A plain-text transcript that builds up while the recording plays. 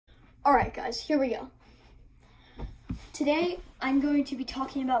Alright guys, here we go. Today, I'm going to be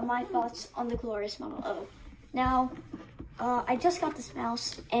talking about my thoughts on the Glorius Model O. Now, I just got this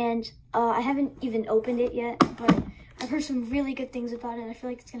mouse, and I haven't even opened it yet, but I've heard some really good things about it, and I feel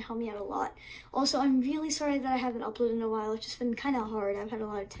like it's going to help me out a lot. Also, I'm really sorry that I haven't uploaded in a while. It's just been kind of hard. I've had a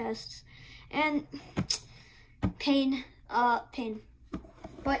lot of tests, and pain.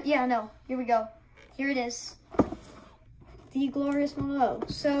 But yeah, no, here we go. Here it is. The Glorius Model O.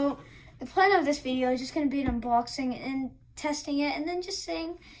 So, the plan of this video is just going to be an unboxing and testing it, and then just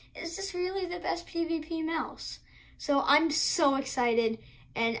saying, is this really the best PvP mouse? So I'm so excited,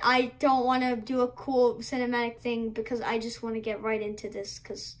 and I don't want to do a cool cinematic thing because I just want to get right into this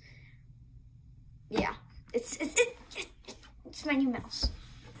because, yeah, it's my new mouse.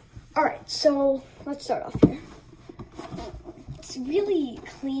 All right, so let's start off here. It's really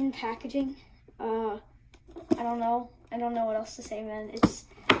clean packaging. I don't know what else to say, man.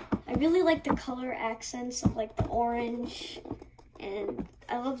 I really like the color accents of like the orange, and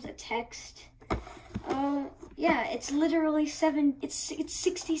I love the text. Yeah, it's literally it's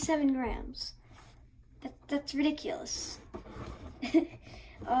 67 grams. That's ridiculous.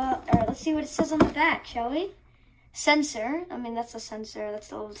 All right, let's see what it says on the back, shall we? Sensor, I mean, that's a sensor, that's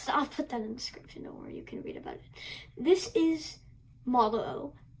the old stuff. I'll put that in the description, don't worry, you can read about it. This is Model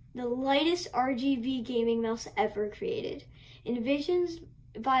O, the lightest RGB gaming mouse ever created. Envisioned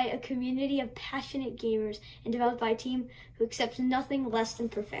by a community of passionate gamers and developed by a team who accepts nothing less than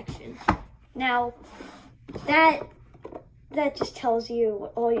perfection. Now, that just tells you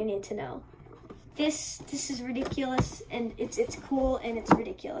all you need to know. This is ridiculous, and it's cool, and it's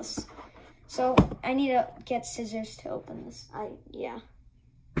ridiculous. So I need to get scissors to open this. Yeah.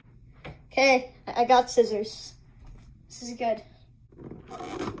 Okay, I got scissors. This is good.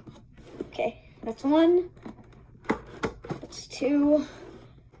 Okay, that's one. That's two.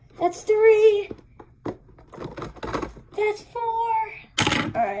 That's three. That's four.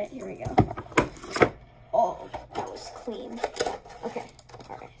 All right, here we go. Oh, that was clean. Okay,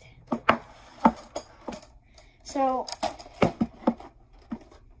 all right. So,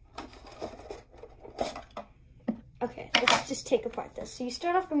 okay, let's just take apart this. So you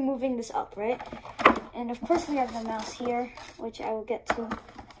start off by moving this up, right? And of course we have the mouse here, which I will get to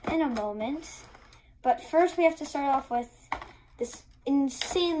in a moment. But first we have to start off with this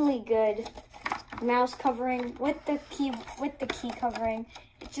insanely good mouse covering with the key covering.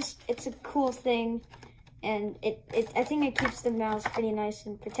 It's a cool thing, and I think it keeps the mouse pretty nice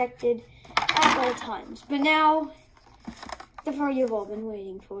and protected at all times. But now, the part you've all been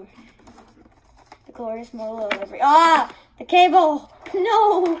waiting for. The Glorius Model O. The cable!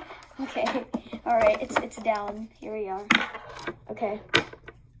 No! Okay. Alright, it's down. Here we are. Okay.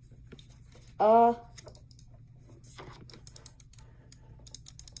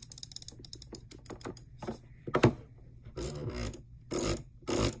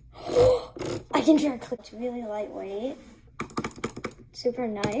 I can jerk. It's really lightweight. Super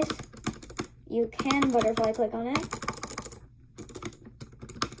nice. You can butterfly click on it.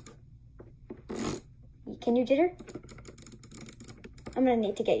 Can you jitter? I'm gonna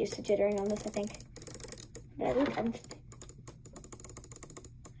need to get used to jittering on this, I think. But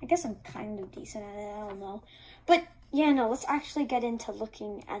I guess I'm kind of decent at it, I don't know. But yeah, no, let's actually get into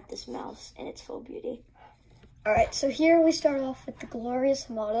looking at this mouse in its full beauty. All right, so here we start off with the Glorius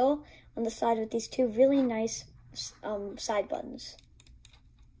Model on the side with these two really nice side buttons.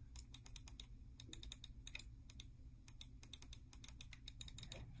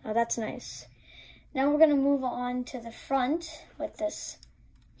 Oh, that's nice. Now we're gonna move on to the front with this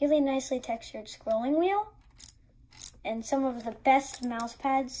really nicely textured scrolling wheel and some of the best touch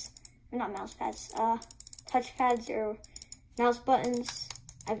pads or mouse buttons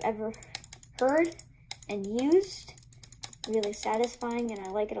I've ever heard and used. Really satisfying, and I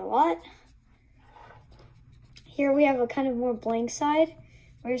like it a lot. Here we have a kind of more blank side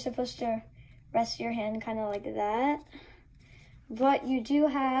where you're supposed to rest your hand kind of like that. But you do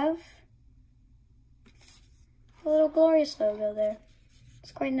have a little Glorius logo there.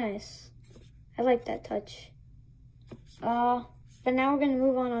 It's quite nice. I like that touch. But now we're going to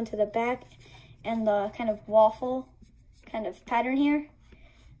move on to the back and the kind of waffle kind of pattern here.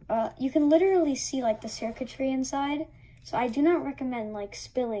 You can literally see like the circuitry inside. So I do not recommend like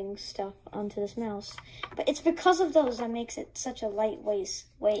spilling stuff onto this mouse. But it's because of those that makes it such a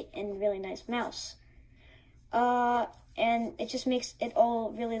lightweight and really nice mouse. And it just makes it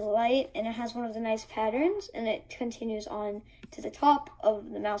all really light, and it has one of the nice patterns, and it continues on to the top of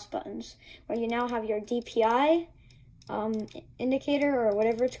the mouse buttons, where you now have your DPI indicator, or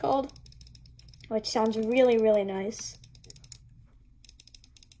whatever it's called, which sounds really, really nice.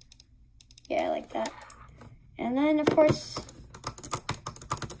 Yeah, like that. And then, of course,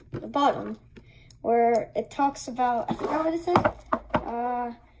 the bottom, where it talks about, I forgot what it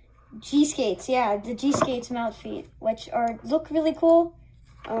said. G-skates, yeah, the G-skates mount feet, which look really cool.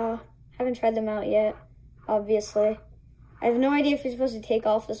 Haven't tried them out yet, obviously. I have no idea if you're supposed to take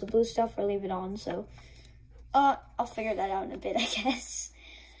off this blue stuff or leave it on, so I'll figure that out in a bit, I guess.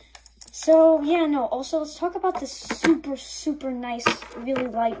 So, yeah, no, also let's talk about this super, super nice, really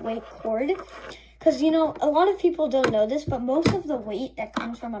lightweight cord. Because, you know, a lot of people don't know this, but most of the weight that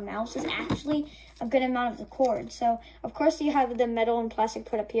comes from a mouse is actually a good amount of the cord. So, of course, you have the metal and plastic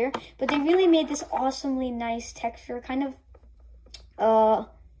put up here, but they really made this awesomely nice texture, kind of, I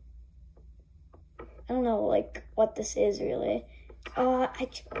don't know, like, what this is, really.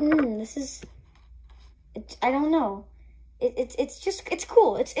 This is, I don't know. It's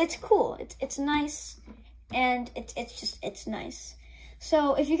cool. It's cool. It's nice, and it's nice.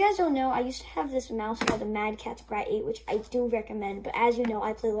 So, if you guys don't know, I used to have this mouse called the Mad Catz Brat 8, which I do recommend, but as you know,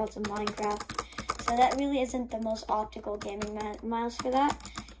 I play lots of Minecraft, so that really isn't the most optical gaming mouse for that.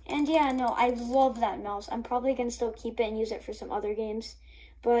 And yeah, no, I love that mouse. I'm probably going to still keep it and use it for some other games,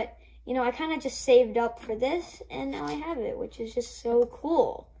 but you know, I kind of just saved up for this, and now I have it, which is just so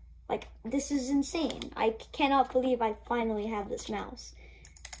cool. Like, this is insane. I cannot believe I finally have this mouse.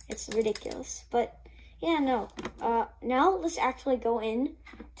 It's ridiculous. But, yeah, no. Now, let's actually go in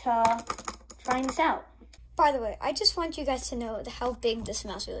to trying this out. By the way, I just want you guys to know how big this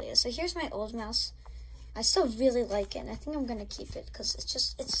mouse really is. So, here's my old mouse. I still really like it, and I think I'm going to keep it, because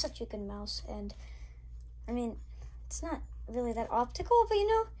it's such a good mouse. And, I mean, it's not really that optical, but, you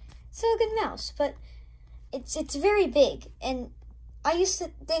know, it's still a good mouse, but it's very big, and I used to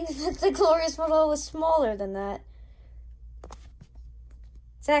think that the Glorius Model O was smaller than that.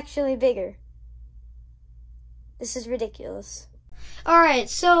 It's actually bigger. This is ridiculous. Alright,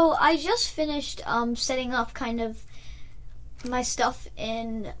 so I just finished setting up kind of my stuff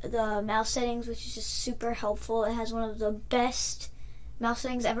in the mouse settings, which is just super helpful. It has one of the best mouse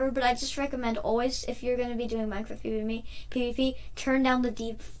settings ever, but I just recommend always, if you're going to be doing Minecraft PvP, turn down the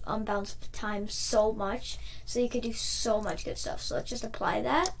deep bounce time so much, so you can do so much good stuff. So let's just apply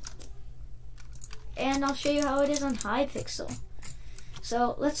that, and I'll show you how it is on high pixel.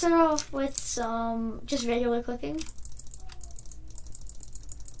 So let's start off with some just regular clicking.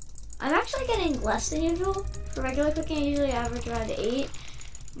 I'm actually getting less than usual for regular clicking. I usually average around 8,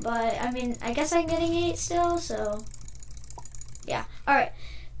 but I mean, I guess I'm getting 8 still, so yeah. Alright,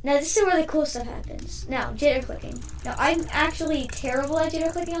 now this is where the cool stuff happens. Now, jitter clicking. Now, I'm actually terrible at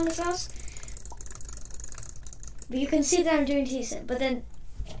jitter clicking on this mouse, but you can see that I'm doing decent. But then,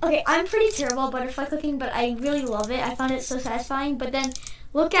 okay, I'm pretty terrible at butterfly clicking, but I really love it. I found it so satisfying. But then,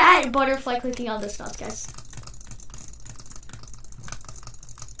 look at butterfly clicking on this mouse, guys.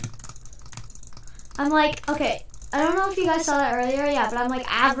 I'm like, okay, I don't know if you guys saw that earlier, yeah, but I'm like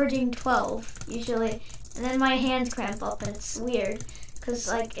averaging 12, usually. And then my hands cramp up, and it's weird, because,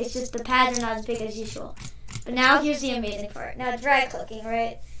 like, it's just the pads are not as big as usual. But now, here's the amazing part. Now, drag clicking,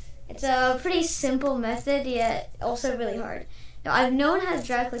 right? It's a pretty simple method, yet also really hard. Now, I've known how to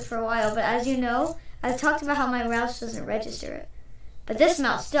drag click for a while, but as you know, I've talked about how my mouse doesn't register it. But this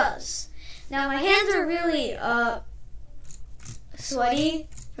mouse does. Now, my hands are really, sweaty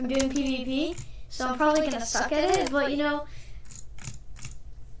from doing PvP, so I'm probably going to suck at it, but, you know,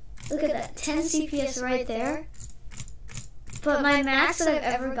 look at that, 10 CPS right there. But my max that I've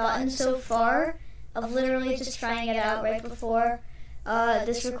ever gotten so far, of literally just trying it out right before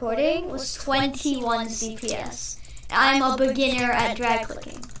this recording, was 21 CPS. I'm a beginner at drag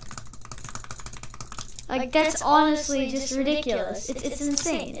clicking. Like, that's honestly just ridiculous. It's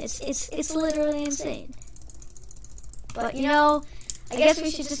insane. It's literally insane. But, you know, I guess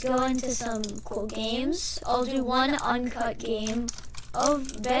we should just go into some cool games. I'll do one uncut game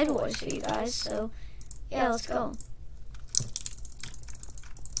of Bed Wars for you guys, so yeah, let's go.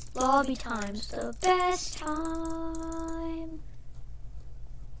 Lobby time's the best time.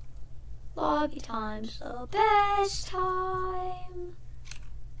 Lobby time's the best time.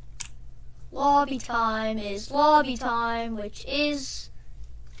 Lobby time is lobby time, which is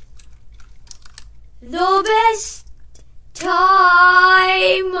the best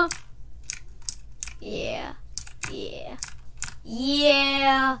time. Yeah, yeah,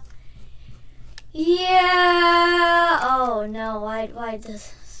 yeah, yeah. Oh no, why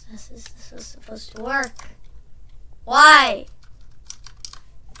this is supposed to work? Why?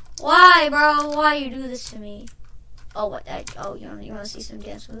 Why, bro? Why you do this to me? Oh, what? Oh, you want to see some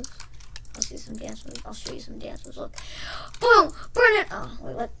dance moves? I'll see some dance moves. I'll show you some dance moves. Look. Boom! Burn it! Oh,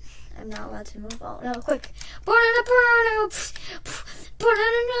 wait, what? I'm not allowed to move. Oh, no, quick. Burn it!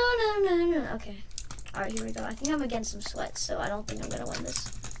 Okay. Alright, here we go. I think I'm getting some sweat, so I don't think I'm gonna win this.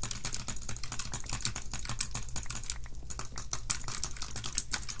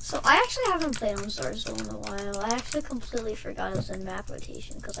 So I actually haven't played on Zarzul in a while. I actually completely forgot it was in map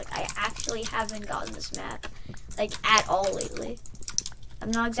rotation because like I actually haven't gotten this map like at all lately.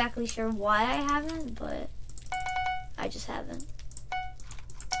 I'm not exactly sure why I haven't, but I just haven't.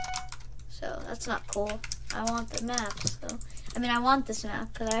 So that's not cool. I want the map. So I mean I want this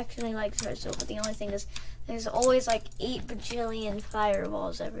map because I actually like Zarzul, but the only thing is there's always like 8 bajillion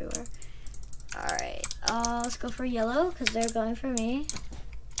fireballs everywhere. Alright, let's go for yellow because they're going for me.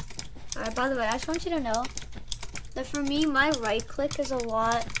 Alright, by the way, I just want you to know that for me, my right click is a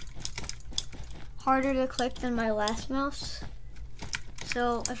lot harder to click than my left mouse.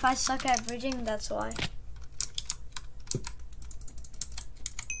 So if I suck at bridging, that's why.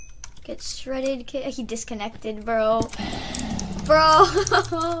 Get shredded, kid. He disconnected, bro. Bro!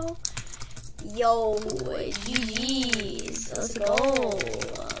 Yo, GG's. Let's go.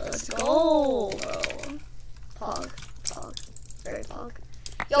 Let's go, bro. Pog. Very pog.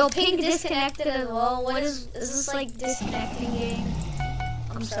 Yo, pink disconnected as well. What is this like disconnecting game?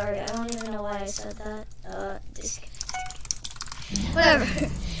 I'm sorry, I don't even know why I said that. Disconnecting. Whatever.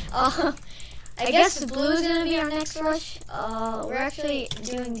 I guess blue's gonna be our next rush. We're actually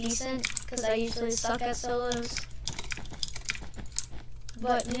doing decent because I usually suck at solos.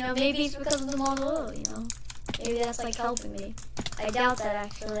 But you know, maybe it's because of the Model O, you know. Maybe that's like helping me. I doubt that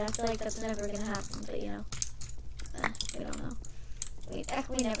actually. I feel like that's never gonna happen, but you know. We don't know.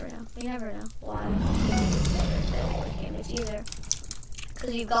 We never know. We never know why it's either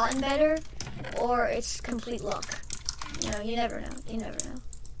because you've gotten better or it's complete luck. You know, you never know. You never know.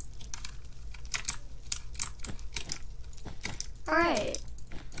 Alright.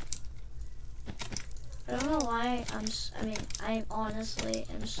 I don't know why I honestly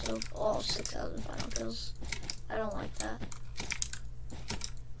am so 6,000 final kills. I don't like that.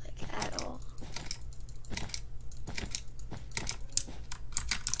 Like at all.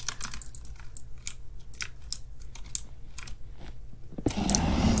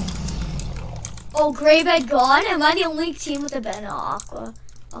 Oh, gray bed gone? Am I the only team with a bed? No, Aqua.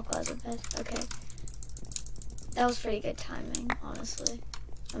 Aqua has a bed. Okay. That was pretty good timing, honestly.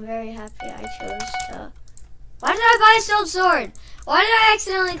 I'm very happy I chose to... Why did I buy a stone sword? Why did I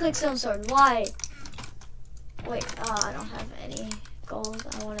accidentally click stone sword? Why? Wait, I don't have any gold.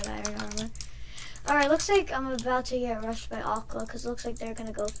 I wanted iron armor. Alright, looks like I'm about to get rushed by Aqua, because it looks like they're going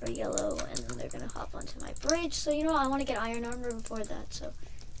to go for yellow, and then they're going to hop onto my bridge. So, you know, I want to get iron armor before that, so...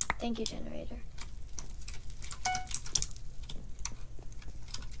 Thank you, generator.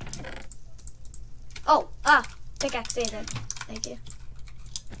 Oh, pickaxe there. Thank you.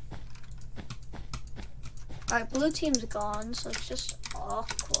 Alright, blue team's gone, so it's just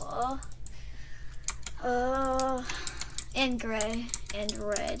Aqua. And gray, and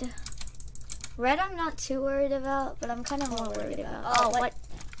red. Red I'm not too worried about, but I'm kind of more worried about. Oh, what?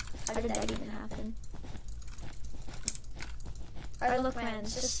 How did that even happen? Alright, look, man,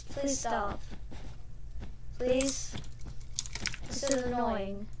 just please stop. Please? This is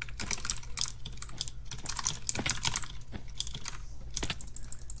annoying.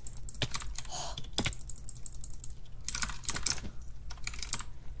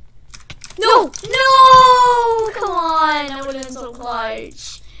 No! No! Come on! That would have been so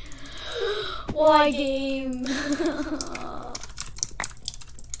clutch. Why, game?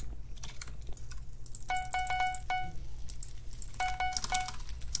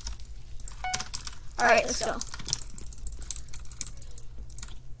 Alright, let's go.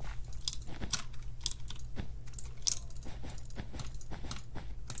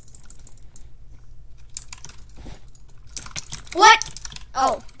 What?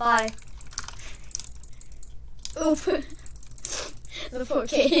 Oh, bye. Oop. The poor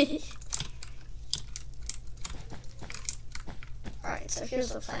kid. Alright, so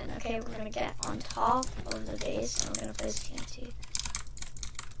here's the plan. Okay, we're gonna get on top of the base and we're gonna place TNT.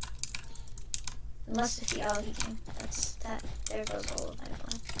 Unless if he came. That's that. There goes all of my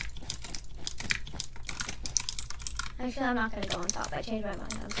plan. Actually, I'm not gonna go on top. I changed my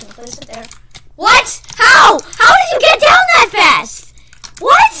mind. I'm gonna place it there. What? How? How did you get down that fast?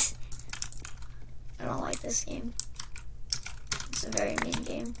 What? I don't like this game. It's a very mean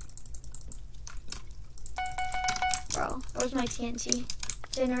game. Bro, where's my TNT?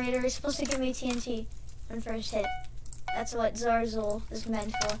 Generator is supposed to give me TNT on first hit. That's what Zarzul is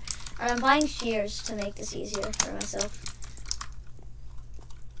meant for. Alright, I'm buying shears to make this easier for myself.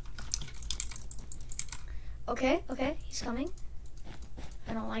 Okay, he's coming.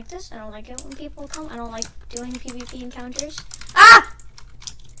 I don't like this. I don't like it when people come. I don't like doing PvP encounters. Ah!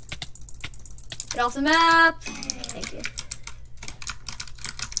 Get off the map. Thank you.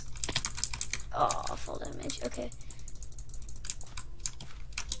 Oh, full damage. Okay.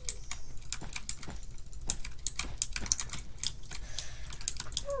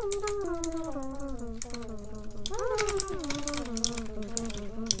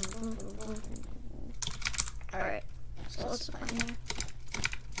 Alright. So what's the plan here?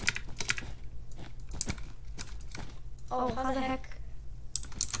 Oh, how the heck?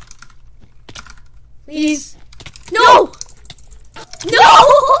 Please. No! No!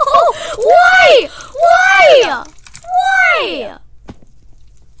 Why? Why? Why?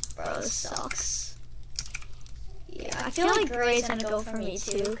 Bro, this sucks. Yeah, I feel like Gray's gonna go for me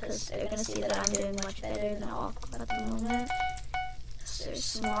too, because they're gonna see that I'm doing much better than Aqua at the moment. So they're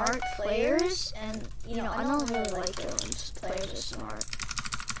smart players, and you know, I don't really like it when players are smart,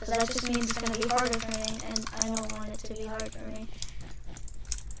 because that just means it's gonna be harder for me, and I don't want it to be hard for me.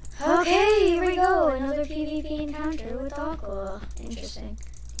 Okay, here we go. Another PvP encounter with Aqua. Interesting.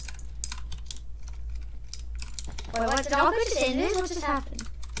 Wait, what? Did Aqua just end it? What just happened?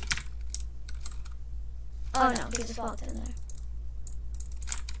 Oh no, he just walked in there.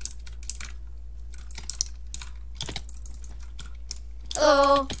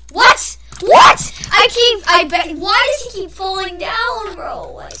 Oh, what? What? Why does he keep falling down,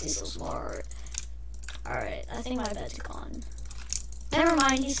 bro? Why is he so smart? Alright, I think my bed's gone. Never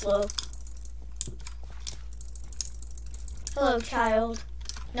mind, he's slow. Hello, child.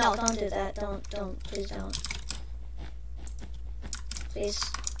 No, don't do that. Don't, please don't. Please.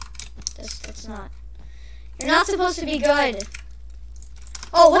 That's not. You're not supposed to be good.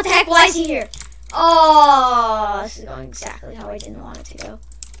 Oh, what the heck? Why is he here? Oh, this is going exactly how I didn't want it to go.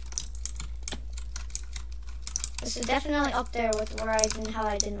 This is definitely up there with how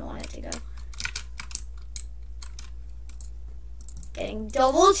I didn't want it to go. Getting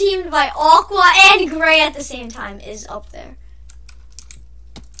double teamed by Aqua and Gray at the same time is up there.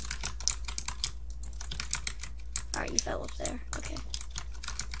 Alright, you fell up there. Okay.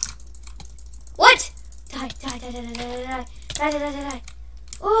 What? Die.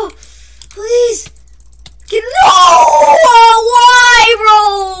 Oh, please. No! Why, bro?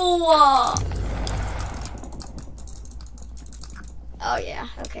 Oh, yeah.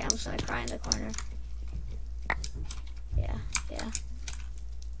 Okay, I'm just gonna cry in the corner. Yeah.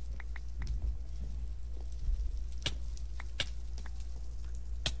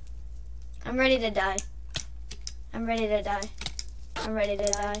 I'm ready to die.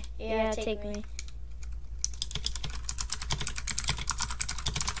 Yeah, take me.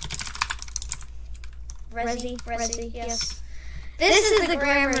 Resi, yes. This is the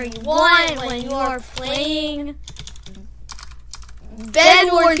grammar you want when you are playing Bed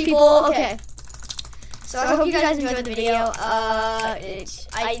Wars, people. Okay. So I hope you guys enjoyed the video.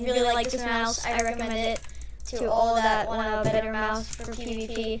 I really like this mouse. I recommend it to all that want a better mouse for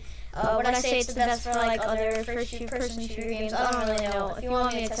PvP. Would I say it's the best for like other first-person shooter games? I don't really know. If you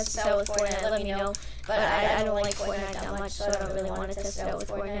want me to test this out with Fortnite, let me know. But I don't like Fortnite that much, so I don't really want to test it out with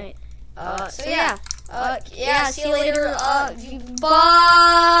Fortnite. So yeah. See you later.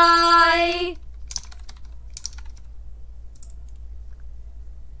 Bye.